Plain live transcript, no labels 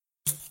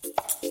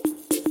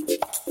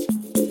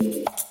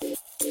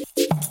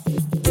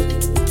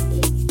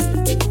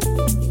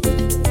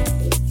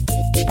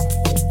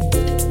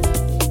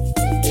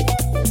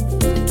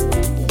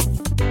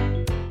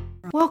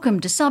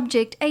Welcome to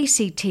Subject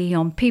ACT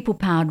on People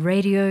Powered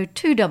Radio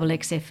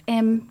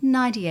 2XXFM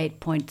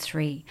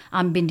 98.3.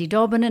 I'm Bindi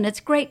Dobbin and it's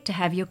great to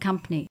have your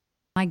company.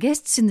 My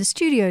guests in the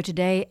studio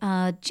today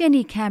are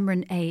Jenny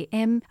Cameron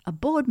AM, a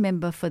board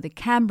member for the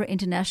Canberra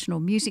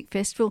International Music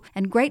Festival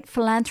and great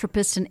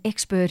philanthropist and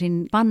expert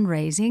in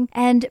fundraising,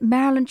 and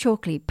Marilyn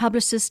Chalkley,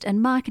 publicist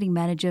and marketing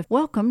manager.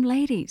 Welcome,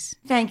 ladies.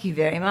 Thank you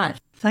very much.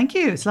 Thank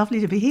you. It's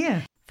lovely to be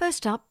here.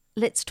 First up,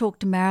 let's talk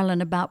to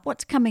Marilyn about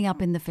what's coming up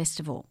in the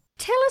festival.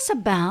 Tell us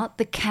about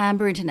the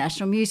Canberra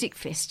International Music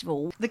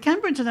Festival. The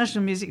Canberra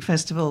International Music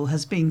Festival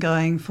has been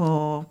going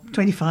for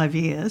 25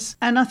 years,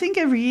 and I think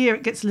every year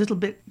it gets a little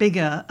bit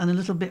bigger and a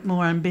little bit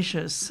more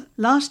ambitious.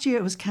 Last year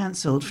it was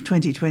cancelled for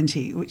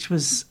 2020, which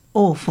was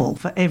awful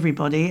for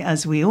everybody,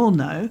 as we all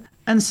know.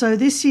 And so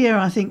this year,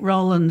 I think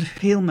Roland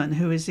Peelman,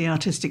 who is the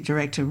artistic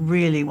director,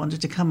 really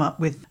wanted to come up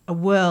with a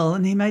whirl,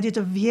 and he made it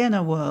a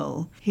Vienna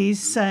whirl. He's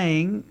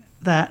saying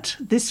that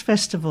this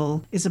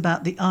festival is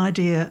about the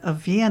idea of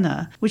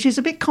Vienna, which is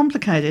a bit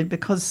complicated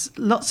because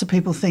lots of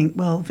people think,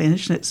 well, Wiener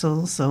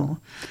Schnitzels or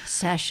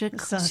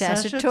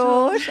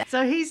Sachertorte.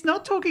 So he's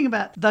not talking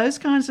about those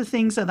kinds of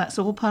things, so that's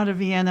all part of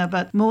Vienna,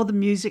 but more the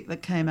music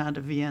that came out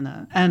of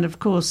Vienna. And of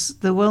course,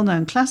 the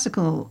well-known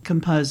classical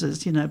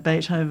composers, you know,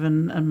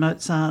 Beethoven and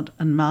Mozart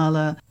and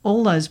Mahler,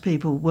 all those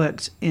people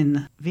worked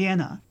in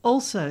Vienna.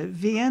 Also,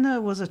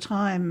 Vienna was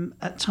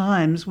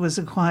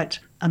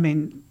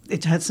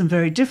it had some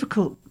very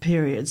difficult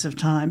periods of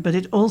time, but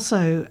it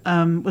also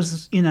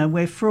was,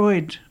 where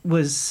Freud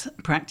was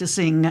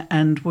practicing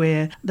and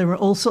where there were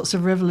all sorts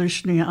of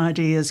revolutionary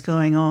ideas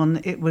going on.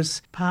 It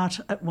was part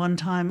at one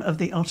time of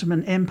the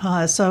Ottoman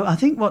Empire. So I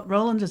think what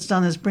Roland has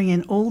done is bring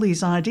in all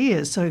these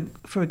ideas. So,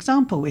 for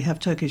example, we have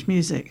Turkish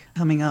music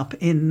coming up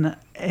in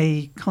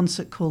a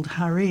concert called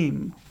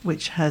Harim,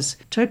 which has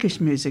Turkish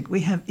music.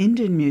 We have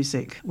Indian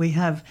music. We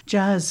have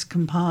jazz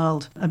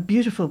compiled, a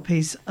beautiful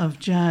piece of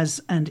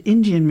jazz and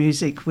Indian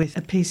music with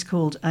a piece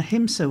called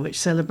Ahimsa, which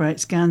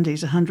celebrates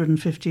Gandhi's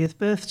 150th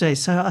birthday.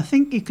 So I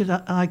think you could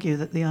argue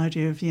that the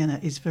idea of Vienna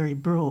is very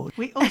broad.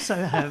 We also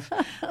have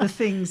the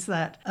things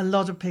that a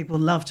lot of people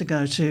love to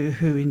go to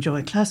who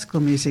enjoy classical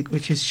music,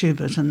 which is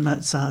Schubert and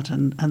Mozart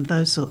and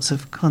those sorts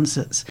of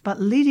concerts.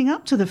 But leading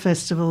up to the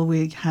festival,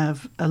 we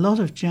have a lot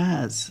of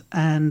jazz,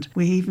 and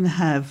we even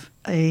have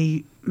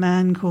a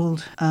man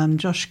called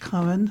Josh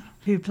Cohen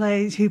who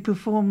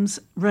performs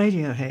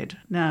Radiohead.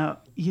 Now,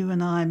 you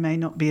and I may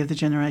not be of the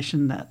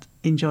generation that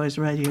enjoys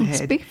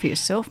Radiohead. Speak for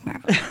yourself,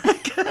 Marilyn.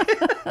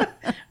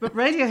 But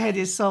Radiohead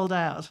is sold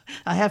out,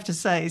 I have to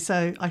say,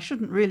 so I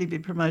shouldn't really be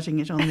promoting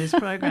it on this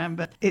program,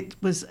 but it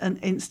was an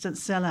instant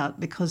sellout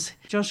because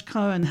Josh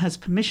Cohen has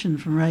permission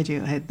from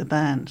Radiohead, the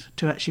band,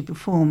 to actually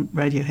perform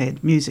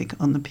Radiohead music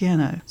on the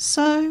piano.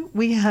 So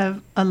we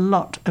have a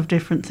lot of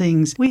different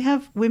things. We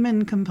have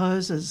women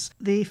composers.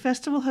 The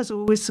festival has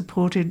always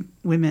supported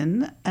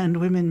women and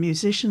women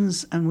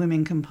musicians and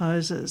women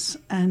composers,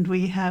 and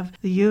we have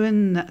the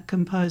UN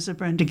composer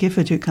Brenda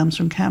Gifford, who comes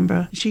from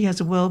Canberra. She has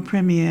a world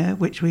premiere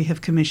which we have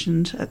commissioned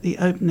at the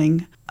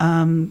opening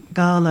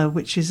gala,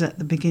 which is at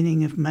the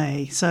beginning of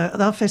May. So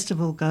our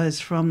festival goes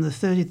from the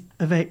 30th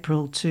of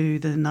April to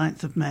the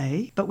 9th of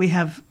May, but we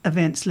have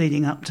events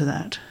leading up to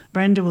that.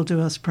 Brenda will do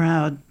us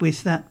proud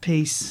with that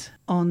piece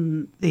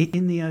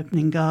in the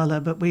opening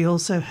gala, but we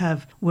also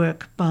have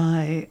work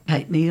by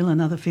Kate Neal,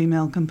 another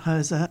female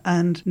composer,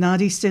 and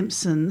Nadi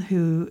Simpson,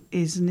 who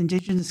is an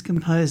Indigenous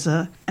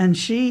composer, and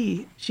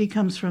she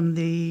comes from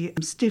the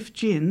Stiff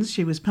Gins.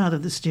 She was part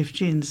of the Stiff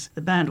Gins,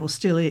 the band, or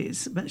still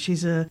is, but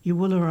she's a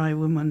Yuwullerai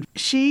woman.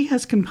 She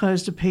has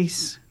composed a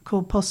piece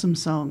called Possum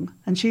Song,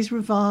 and she's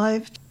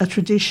revived a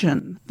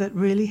tradition that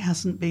really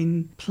hasn't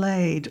been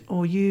played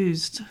or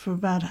used for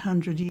about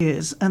 100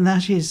 years, and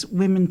that is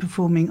women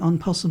performing on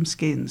possum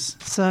skins.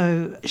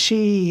 So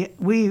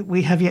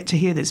we have yet to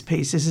hear this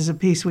piece. This is a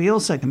piece we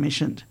also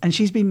commissioned, and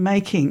she's been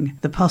making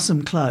the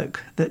possum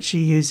cloak that she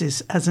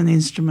uses as an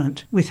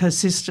instrument with her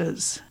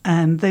sisters,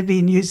 and they've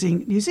been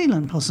using New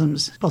Zealand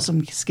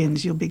possum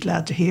skins. You'll be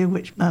glad to hear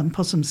which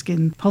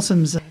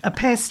possums are a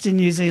pest in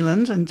New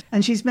Zealand,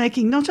 and she's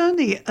making not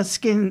only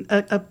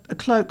a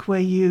cloak where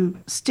you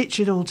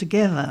stitch it all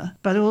together,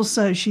 but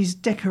also she's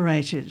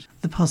decorated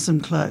the possum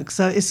cloak.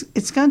 So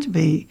it's going to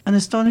be an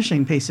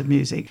astonishing piece of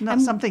music, not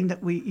something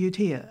that you'd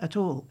hear at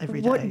all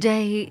every day. What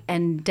day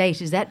and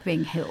date is that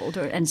being held,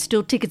 and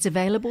still tickets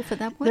available for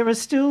that one? There are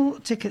still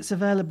tickets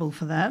available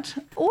for that.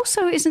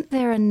 Also, isn't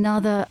there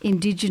another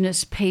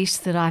Indigenous piece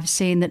that I've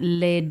seen that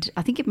led,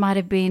 I think it might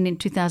have been in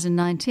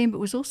 2019, but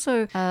was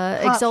also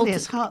exalted?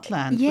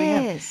 Heartland.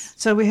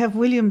 Yes. We have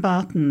William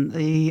Barton,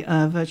 the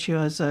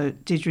virtuoso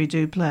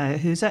didgeridoo player,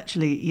 who's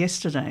actually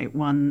yesterday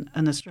won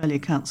an Australia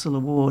Council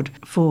Award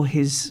for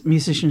his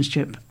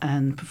musicianship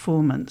and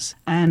performance.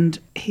 And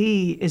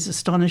he is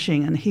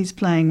astonishing, and he's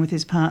playing with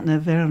his partner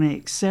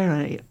Veronique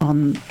Serre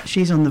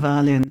she's on the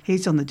violin,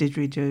 he's on the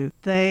didgeridoo.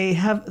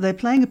 They're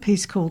playing a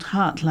piece called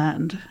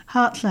Heartland.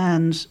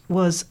 Heartland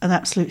was an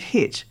absolute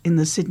hit in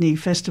the Sydney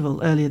Festival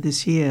earlier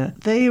this year.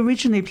 They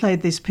originally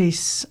played this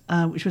piece,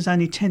 which was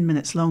only 10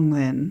 minutes long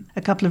then,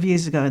 a couple of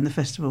years ago in the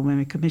festival when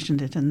we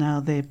commissioned it, and now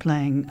they're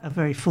playing a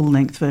very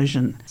full-length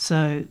version.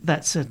 So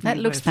that's certainly...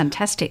 That looks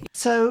fantastic.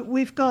 So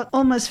we've got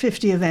almost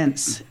 50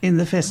 events in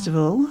the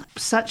festival,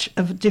 such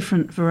a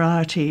different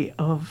variety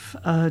of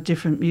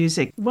different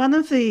music. One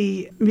of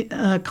the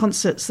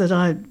concerts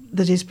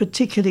that is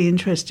particularly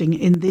interesting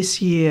in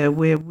this year,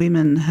 where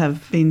women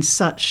have been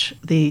such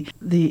the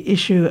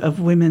issue of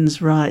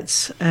women's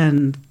rights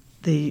and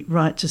the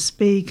right to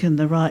speak and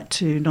the right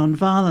to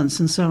non-violence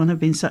and so on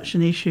have been such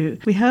an issue.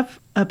 We have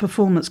a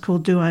performance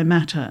called Do I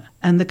Matter?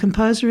 And the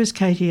composer is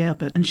Katie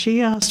Albert, and she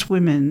asked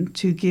women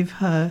to give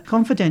her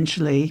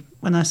confidentially,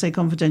 when I say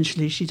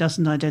confidentially, she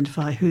doesn't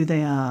identify who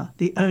they are.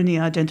 The only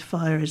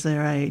identifier is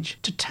their age,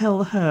 to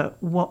tell her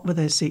what were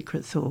their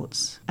secret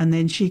thoughts. And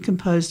then she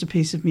composed a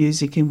piece of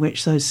music in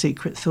which those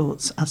secret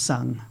thoughts are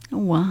sung. Oh,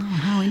 wow,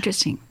 how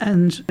interesting.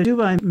 And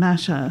Do I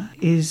Matter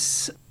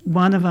is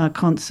one of our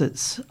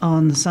concerts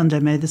on Sunday,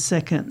 May the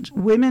 2nd.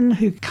 Women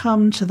who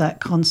come to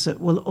that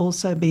concert will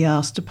also be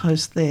asked to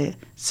post their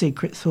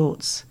secret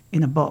thoughts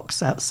in a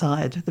box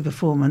outside the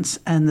performance,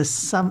 and the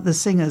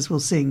singers will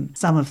sing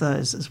some of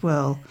those as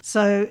well.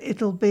 So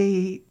it'll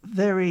be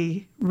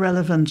very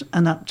relevant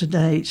and up to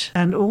date,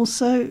 and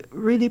also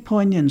really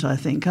poignant, I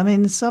think. I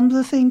mean, some of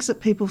the things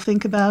that people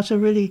think about are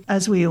really,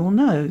 as we all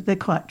know, they're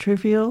quite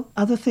trivial.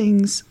 Other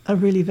things are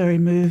really very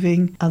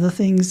moving. Other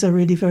things are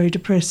really very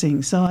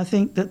depressing. So I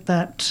think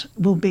that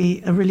will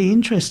be a really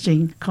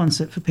interesting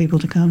concert for people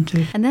to come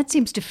to. And that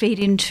seems to feed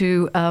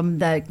into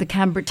the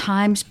Canberra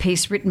Times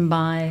piece written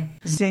by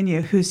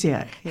Xenia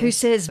Husiak, who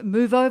says,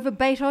 "Move over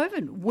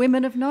Beethoven,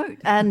 women of note."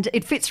 And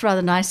it fits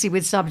rather nicely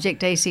with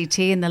Subject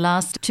ACT in the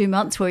last 2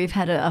 months, where we've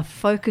had a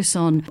focus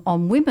on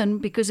women,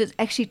 because it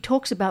actually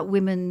talks about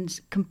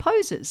women's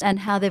composers and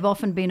how they've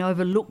often been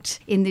overlooked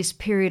in this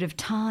period of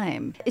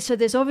time. So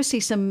there's obviously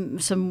some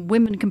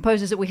women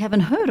composers that we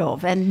haven't heard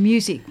of, and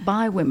music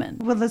by women.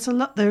 Well,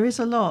 there is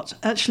a lot.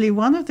 Actually,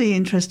 one of the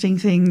interesting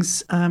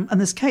things, and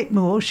there's Kate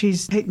Neal,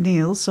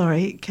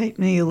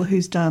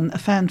 who's done a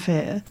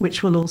fanfare,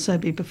 which will also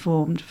be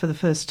performed for the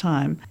first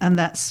time. And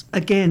that's,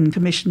 again,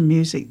 commissioned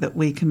music that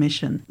we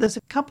commission. There's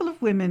a couple of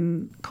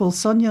women called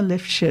Sonia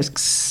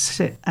Lifshitz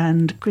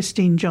and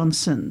Christine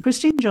Johnson.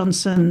 Christine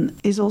Johnson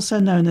is also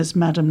known as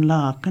Madame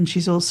Lark, and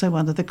she's also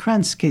one of the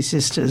Kransky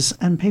sisters.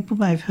 And people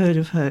may have heard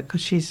of her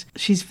because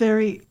she's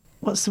very...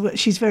 What's the word?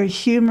 She's very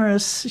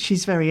humorous.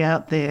 She's very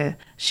out there.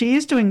 She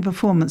is doing a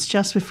performance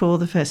just before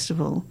the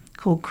festival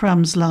called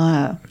Crumb's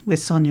Lyre with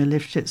Sonia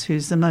Lifshitz,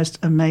 who's the most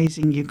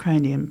amazing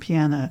Ukrainian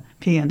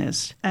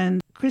pianist.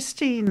 And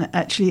Christine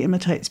actually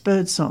imitates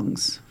bird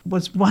songs,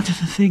 was one of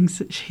the things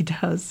that she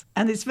does.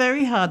 And it's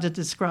very hard to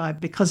describe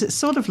because it's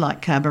sort of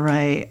like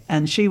cabaret,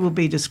 and she will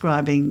be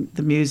describing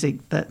the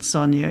music that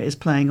Sonia is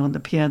playing on the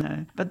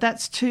piano. But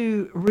that's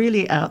two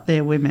really out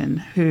there women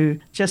who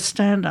just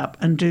stand up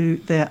and do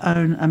their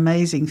own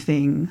amazing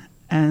thing,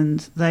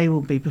 and they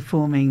will be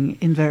performing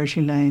in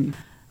Verity Lane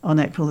on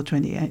April the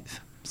 28th.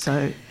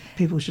 So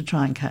people should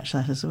try and catch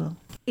that as well.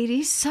 It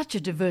is such a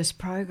diverse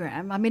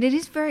program. I mean, it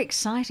is very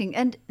exciting.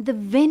 And the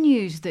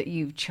venues that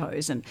you've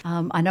chosen,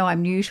 I know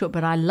I'm new to it,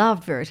 but I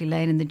loved Verity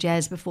Lane and the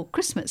Jazz Before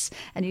Christmas.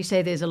 And you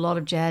say there's a lot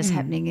of jazz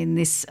happening in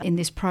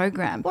this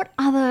program. What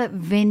other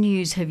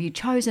venues have you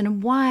chosen,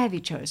 and why have you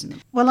chosen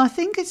them? Well, I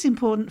think it's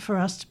important for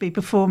us to be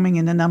performing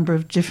in a number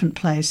of different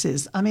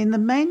places. I mean, the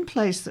main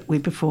place that we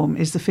perform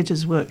is the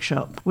Fitters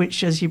Workshop,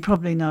 which, as you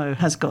probably know,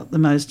 has got the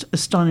most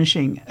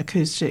astonishing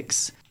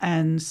acoustics.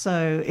 And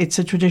so it's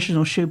a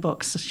traditional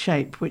shoebox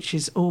shape, which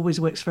always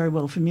works very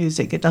well for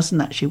music. It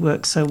doesn't actually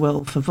work so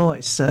well for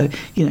voice. So,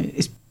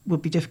 it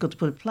would be difficult to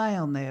put a play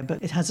on there,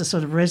 but it has a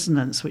sort of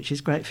resonance, which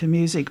is great for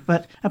music.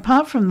 But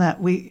apart from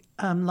that, we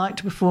like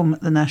to perform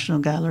at the National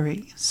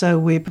Gallery. So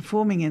we're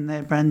performing in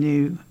their brand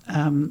new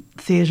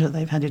theatre.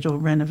 They've had it all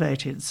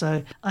renovated.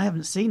 So I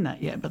haven't seen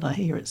that yet, but I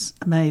hear it's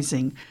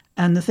amazing.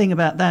 And the thing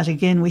about that,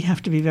 again, we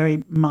have to be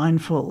very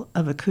mindful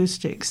of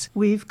acoustics.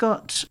 We've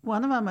got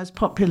one of our most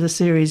popular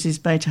series is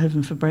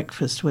Beethoven for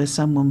Breakfast, where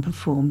someone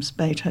performs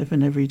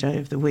Beethoven every day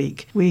of the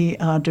week. We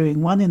are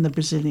doing one in the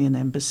Brazilian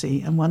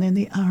Embassy and one in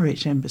the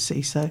Irish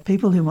Embassy. So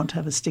people who want to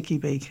have a sticky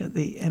beak at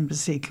the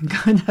embassy can go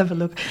and have a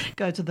look,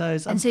 go to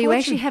those. And so you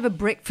actually have a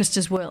breakfast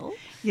as well?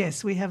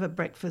 Yes, we have a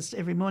breakfast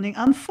every morning.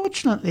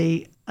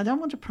 Unfortunately, I don't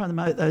want to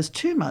promote those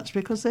too much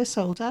because they're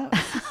sold out.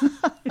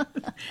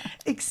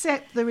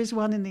 Except there is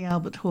one in the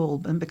Albert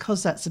Hall, and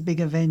because that's a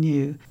bigger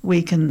venue,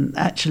 we can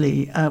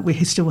actually, we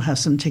still have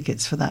some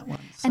tickets for that one.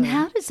 So And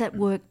how does that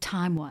work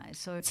time-wise?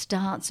 So it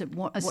starts at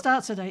what? it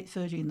starts at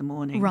 8:30 in the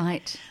morning.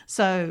 Right.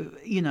 So,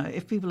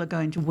 if people are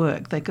going to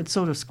work, they could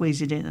sort of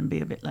squeeze it in and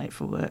be a bit late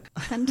for work.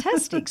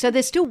 Fantastic. So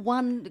there's still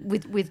one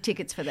with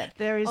tickets for that.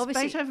 There is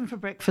Obviously, Beethoven for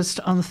Breakfast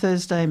on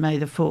Thursday, May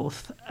the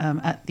 4th,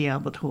 at the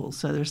Albert Hall.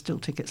 So there are still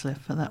tickets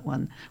left for that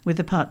one, with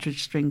the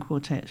Partridge String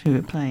Quartet, who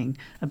are playing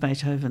a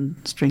Beethoven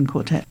string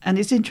quartet. And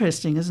it's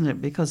interesting, isn't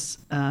it? Because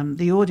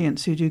the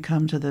audience who do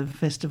come to the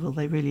festival,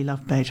 they really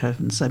love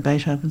Beethoven. So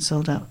Beethoven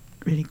sold out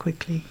really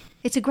quickly.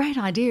 it's a great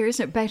idea,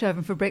 isn't it?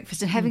 Beethoven for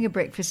breakfast and having a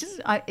breakfast.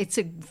 It's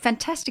a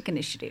fantastic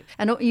initiative.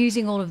 And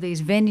using all of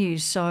these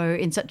venues so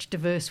in such a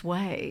diverse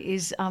way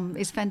is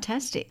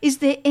fantastic. Is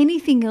there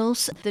anything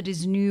else that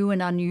is new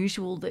and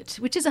unusual,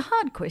 which is a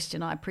hard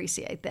question, I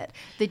appreciate that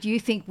you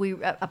think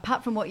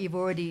apart from what you've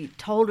already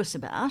told us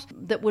about,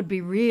 that would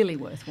be really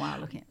worthwhile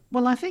looking at?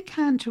 Well, I think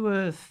Hand to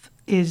Earth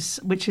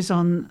which is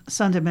on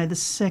Sunday, May the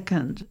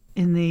 2nd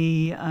in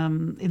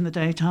the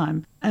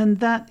daytime, and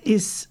that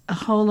is a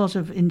whole lot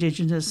of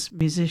Indigenous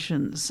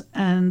musicians,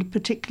 and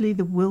particularly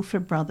the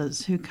Wilford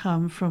brothers, who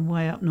come from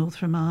way up north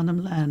from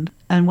Arnhem Land,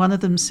 and one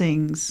of them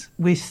sings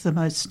with the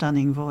most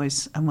stunning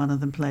voice, and one of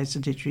them plays the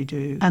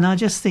didgeridoo. And I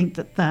just think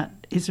that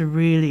is a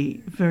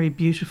really very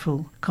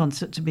beautiful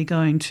concert to be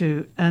going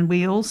to. And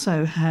we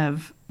also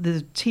have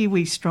the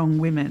Tiwi Strong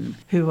Women,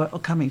 who are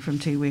coming from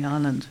Tiwi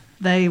Island.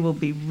 They will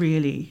be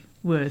really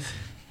worth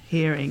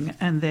hearing,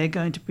 and they're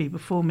going to be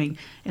performing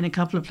in a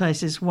couple of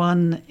places,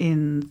 one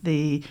in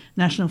the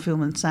National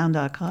Film and Sound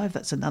Archive,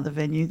 that's another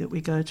venue that we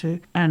go to,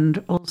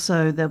 and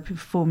also they'll be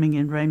performing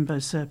in Rainbow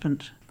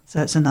Serpent,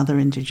 so it's another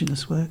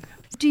Indigenous work.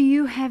 Do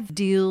you have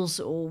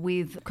deals or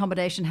with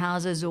accommodation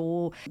houses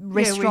or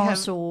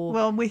restaurants?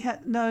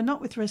 No,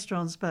 not with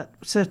restaurants, but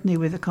certainly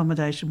with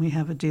accommodation. We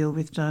have a deal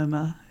with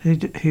Doma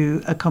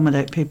who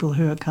accommodate people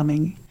who are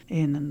coming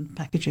in, and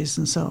packages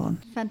and so on.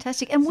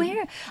 Fantastic. And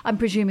where, I'm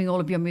presuming all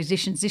of your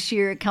musicians this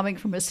year are coming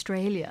from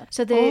Australia.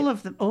 So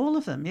all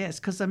of them, yes,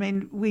 because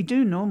we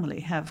do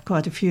normally have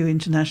quite a few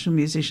international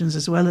musicians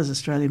as well as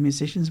Australian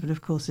musicians, but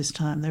of course this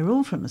time they're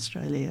all from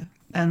Australia.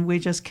 And we're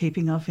just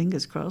keeping our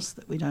fingers crossed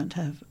that we don't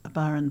have a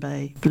Byron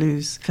Bay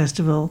Blues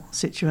Festival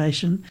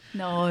situation.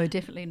 No,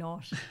 definitely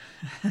not.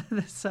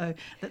 So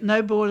that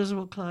no borders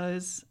will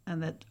close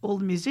and that all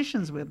the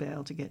musicians will be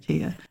able to get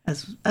here.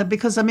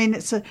 Because,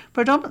 it's a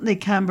predominantly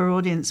Canberra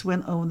audience,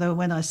 although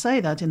when I say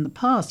that, in the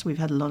past we've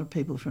had a lot of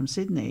people from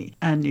Sydney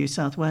and New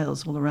South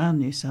Wales, all around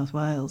New South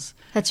Wales.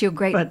 That's your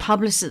great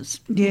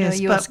publicist,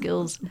 yes, your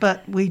skills.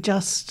 But we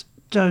just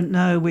don't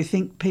know. We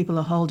think people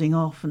are holding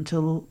off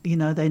until,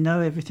 they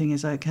know everything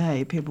is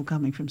okay. People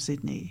coming from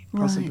Sydney,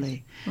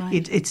 possibly.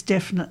 Right. It's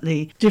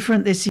definitely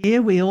different this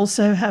year. We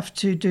also have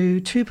to do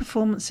 2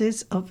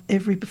 performances of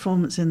every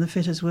performance in the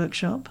Fitters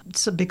Workshop,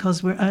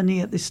 because we're only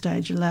at this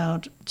stage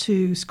allowed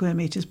 2 square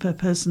metres per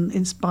person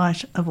in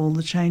spite of all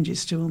the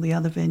changes to all the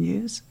other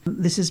venues.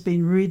 This has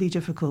been really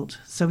difficult.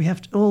 So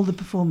all the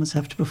performers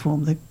have to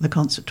perform the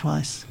concert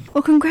twice.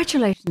 Well,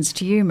 congratulations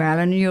to you,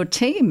 Marilyn, and your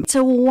team. It's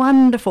a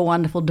wonderful,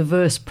 wonderful,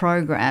 diverse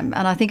program,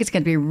 and I think it's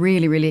going to be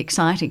really, really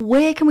exciting.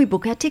 Where can we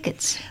book our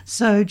tickets?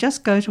 So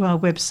just go to our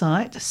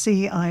website,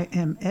 cimf.org.au,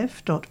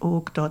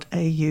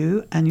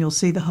 and you'll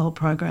see the whole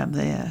program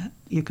there.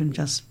 You can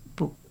just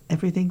book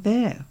everything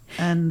there.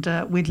 And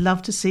we'd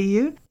love to see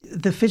you.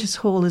 The Fitters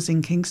Hall is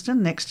in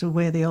Kingston, next to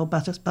where the old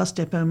bus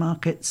depot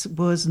markets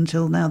was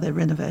until now. They're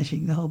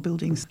renovating the whole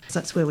building. So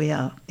that's where we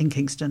are, in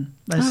Kingston,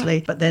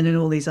 mostly. But then in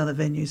all these other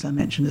venues I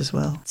mentioned as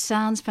well.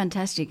 Sounds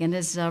fantastic. And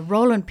as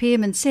Roland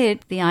Pearman said,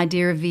 the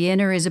idea of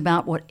Vienna is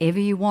about whatever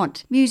you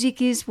want.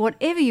 Music is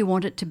whatever you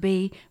want it to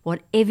be,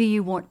 whatever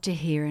you want to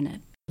hear in it.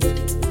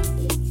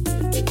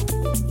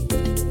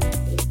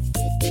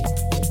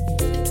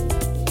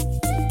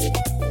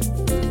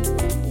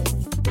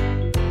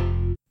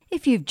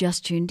 If you've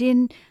just tuned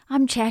in,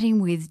 I'm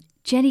chatting with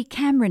Jenny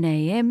Cameron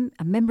AM,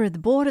 a member of the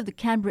board of the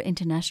Canberra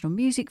International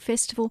Music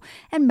Festival,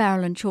 and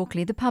Marilyn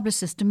Chalkley, the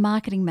publicist and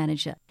marketing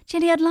manager.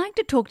 Jenny, I'd like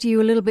to talk to you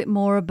a little bit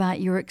more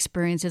about your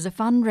experience as a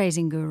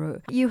fundraising guru.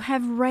 You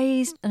have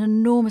raised an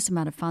enormous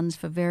amount of funds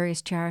for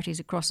various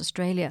charities across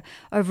Australia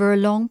over a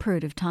long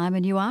period of time,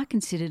 and you are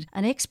considered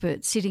an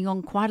expert, sitting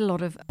on quite a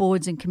lot of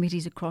boards and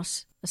committees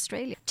across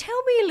Australia.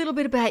 Tell me a little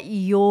bit about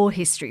your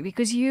history,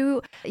 because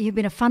you've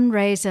been a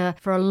fundraiser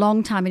for a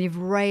long time and you've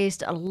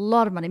raised a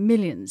lot of money,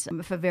 millions,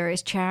 for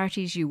various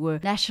charities. You were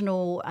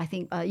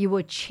you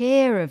were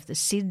chair of the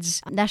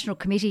SIDS National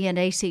Committee and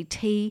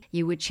ACT.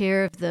 You were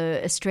chair of the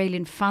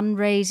Australian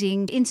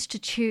Fundraising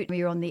Institute.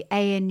 You're on the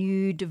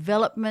ANU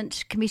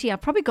Development Committee. I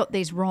probably got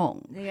these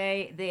wrong.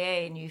 The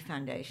ANU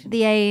Foundation.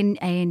 The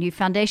ANU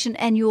Foundation.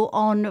 And you're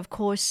on, of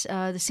course,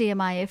 the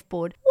CMIF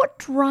board. What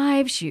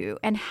drives you,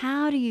 and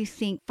how do you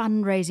think think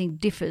fundraising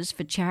differs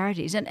for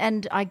charities?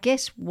 And I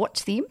guess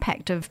what's the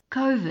impact of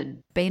COVID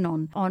been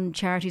on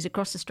charities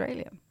across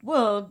Australia?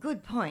 Well,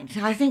 good point.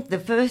 I think the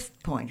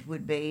first point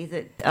would be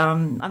that,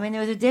 there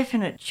was a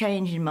definite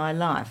change in my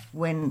life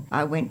when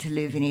I went to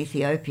live in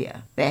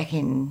Ethiopia back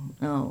in,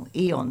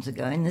 eons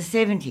ago, in the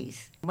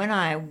 70s. When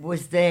I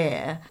was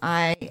there,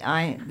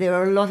 there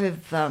were a lot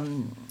of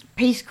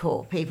Peace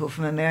Corps people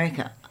from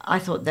America. I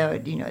thought they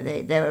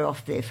were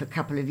off there for a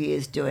couple of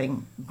years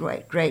doing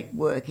great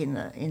work in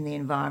the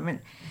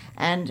environment.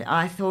 And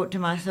I thought to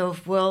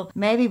myself, well,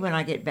 maybe when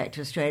I get back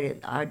to Australia,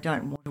 I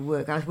don't want to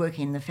work. I was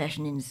working in the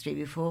fashion industry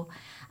before,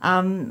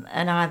 and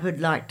I would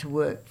like to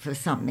work for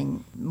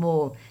something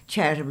more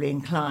charitably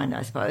inclined,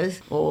 I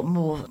suppose, or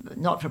more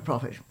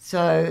not-for-profit.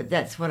 So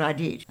that's what I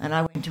did. And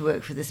I went to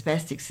work for the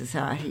Spastic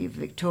Society of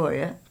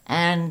Victoria,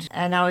 and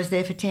I was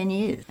there for 10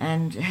 years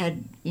and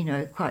had,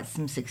 quite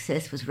some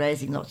success, was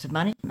raising lots of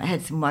money. I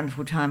had some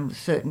wonderful time with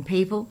certain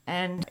people,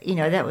 and,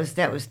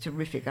 that was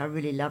terrific. I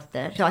really loved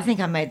that. So I think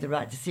I made the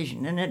right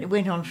decision, and it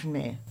went on from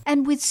there.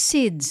 And with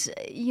SIDS,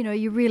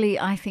 you really,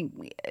 I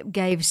think,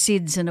 gave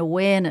SIDS an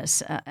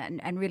awareness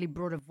and really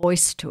brought a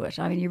voice to it.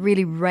 I mean, you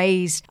really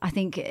raised, I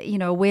think,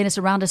 awareness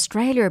around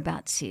Australia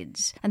about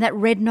SIDS. And that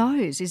Red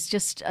Nose is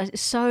just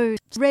so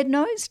Red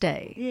Nose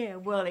Day. Yeah,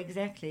 well,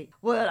 exactly.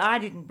 Well, I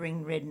didn't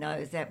bring Red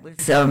Nose. That was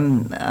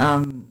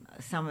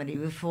somebody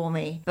before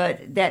me.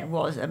 But that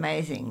was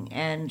amazing.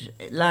 And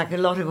like a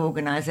lot of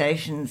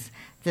organisations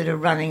that are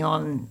running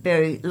on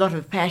a lot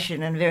of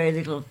passion and very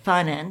little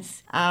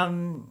finance,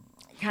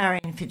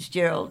 Karen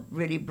Fitzgerald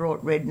really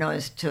brought Red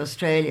Nose to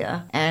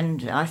Australia,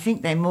 and I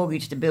think they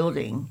mortgaged a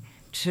building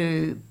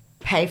to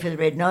pay for the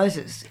Red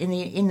Noses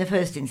in the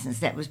first instance.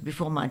 That was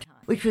before my time,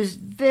 which was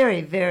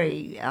very,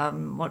 very,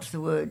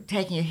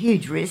 taking a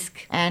huge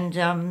risk. And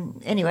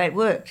anyway, it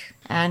worked.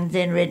 And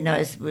then Red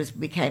Nose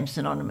became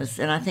synonymous,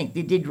 and I think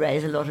they did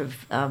raise a lot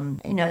of,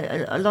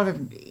 a lot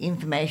of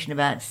information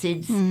about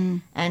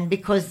SIDS. And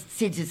because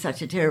SIDS is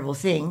such a terrible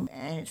thing,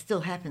 and it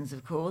still happens,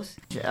 of course,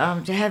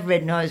 to have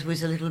Red Nose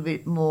was a little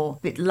bit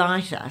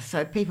lighter,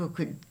 so people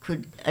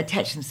could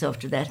attach themselves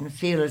to that and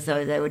feel as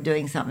though they were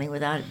doing something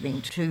without it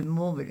being too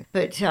morbid.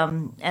 But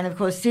and of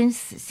course, since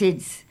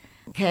SIDS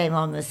came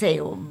on the scene,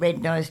 or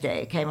Red Nose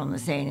Day came on the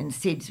scene, and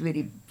SIDS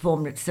really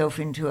formed itself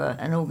into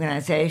an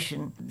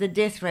organisation, the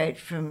death rate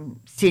from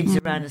SIDS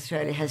around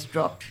Australia has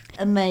dropped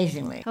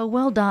amazingly. Oh,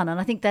 well done. And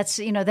I think that's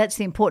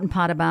the important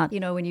part about,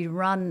 when you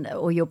run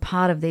or you're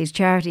part of these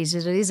charities,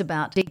 is it is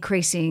about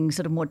decreasing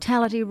sort of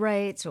mortality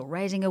rates or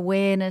raising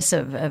awareness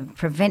of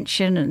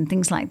prevention and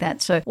things like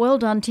that. So well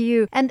done to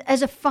you. And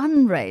as a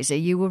fundraiser,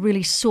 you were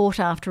really sought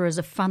after as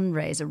a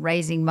fundraiser,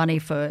 raising money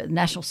for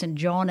National St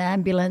John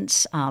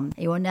Ambulance.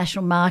 You were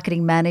National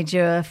Marketing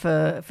Manager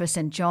for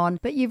St John,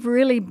 but you've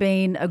really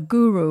been a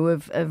guru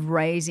of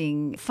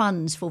raising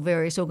funds for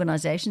various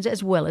organisations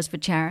as well as for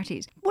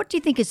charities. What do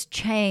you think has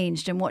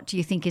changed, and what do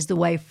you think is the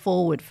way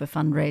forward for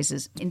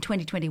fundraisers in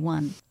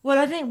 2021? Well,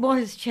 I think what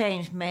has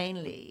changed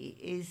mainly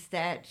is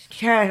that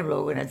charitable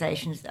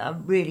organisations are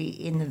really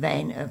in the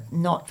vein of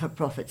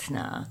not-for-profits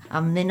now.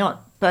 They're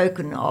not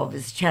spoken of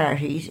as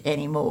charities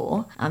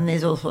anymore.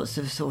 There's all sorts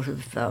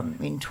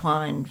of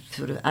entwined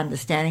sort of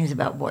understandings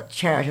about what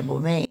charitable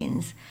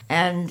means,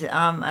 and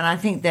I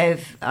think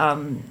they've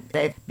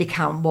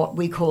become what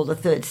we call the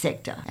third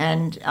sector,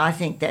 and I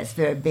think that's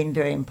been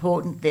very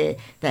important. They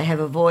have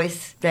a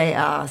voice. They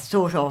are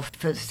sought of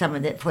for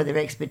for their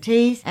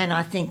expertise, and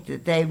I think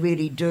that they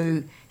really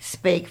do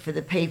speak for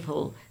the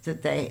people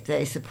that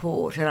they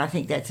support, and I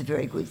think that's a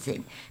very good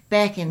thing.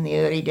 Back in the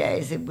early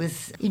days, it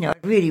was, it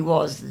really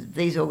was,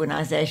 these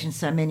organisations,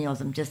 so many of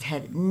them just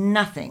had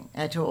nothing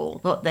at all.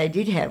 What they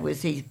did have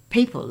was these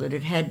people that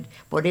had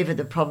whatever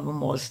the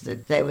problem was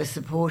that they were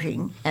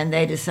supporting, and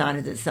they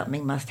decided that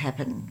something must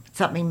happen,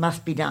 something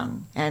must be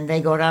done, and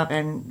they got up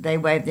and they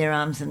waved their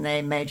arms and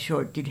they made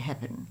sure it did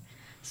happen.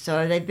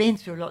 So they've been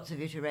through lots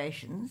of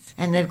iterations,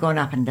 and they've gone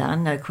up and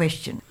down, no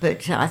question.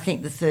 But I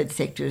think the third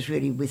sector is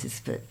really with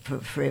us for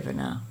forever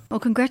now. Well,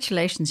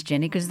 congratulations,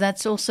 Jenny, because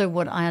that's also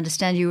what I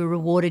understand you were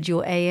rewarded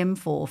your AM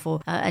for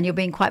and you're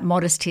being quite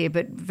modest here,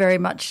 but very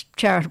much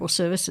charitable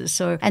services.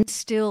 So, and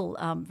still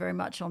very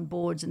much on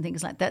boards and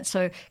things like that.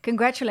 So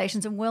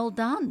congratulations and well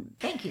done.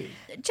 Thank you.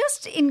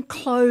 Just in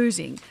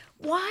closing,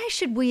 why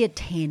should we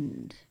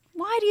attend?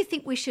 Why do you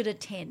think we should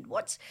attend?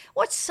 What's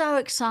so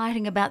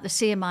exciting about the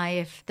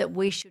CMIF that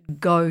we should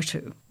go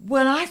to?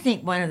 Well, I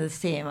think one of the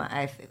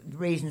CMIF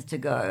reasons to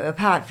go,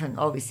 apart from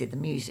obviously the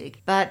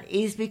music, but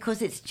is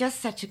because it's just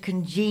such a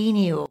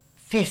congenial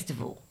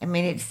festival. I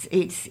mean, it's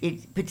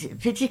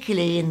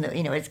particularly in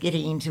the it's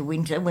getting into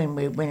winter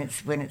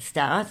when it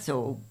starts,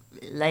 or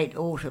late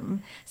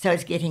autumn, so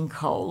it's getting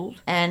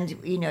cold, and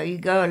you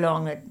go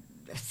along at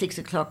 6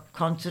 o'clock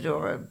concert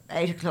or a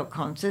 8 o'clock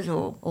concert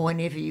or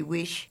whenever you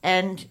wish.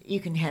 And you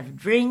can have a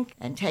drink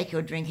and take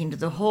your drink into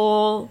the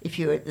hall if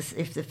you're at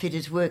if the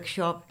fitters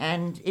workshop.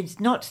 And it's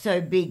not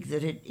so big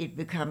that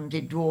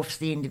it dwarfs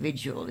the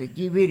individual.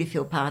 You really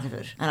feel part of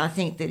it. And I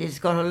think that it's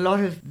got a lot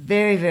of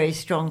very, very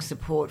strong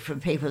support from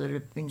people that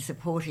have been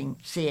supporting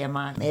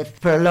CMIF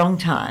for a long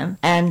time.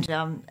 And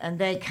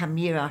they come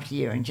year after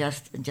year and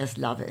just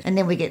love it. And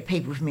then we get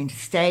people from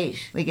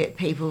interstate. We get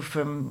people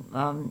from,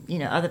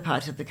 other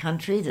parts of the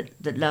country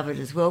that love it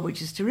as well,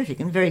 which is terrific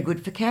and very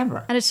good for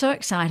Canberra. And it's so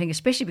exciting,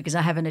 especially because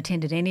I haven't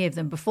attended any of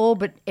them before,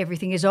 but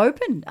everything is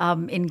open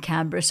in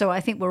Canberra. So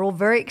I think we're all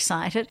very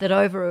excited that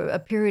over a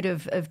period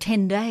of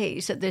 10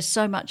 days that there's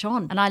so much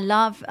on. And I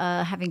love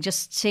having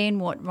just seen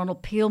what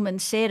Ronald Peelman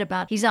said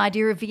about his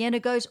idea of Vienna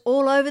goes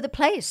all over the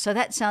place. So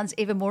that sounds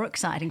even more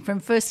exciting, from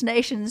First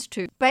Nations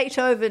to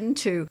Beethoven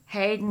to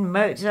Haydn,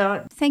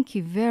 Mozart. Thank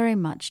you very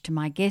much to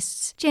my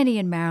guests, Jenny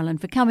and Marilyn,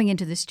 for coming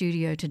into the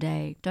studio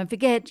today. Don't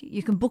forget,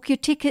 you can book your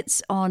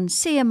tickets on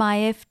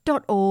cmif.org.au.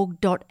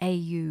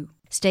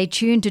 Stay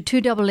tuned to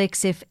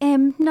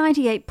 2XXFM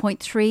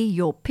 98.3,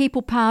 your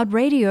people-powered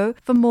radio,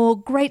 for more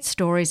great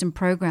stories and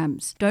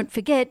programs. Don't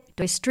forget,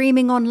 we're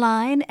streaming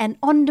online and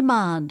on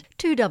demand,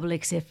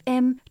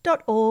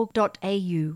 2XXFM.org.au.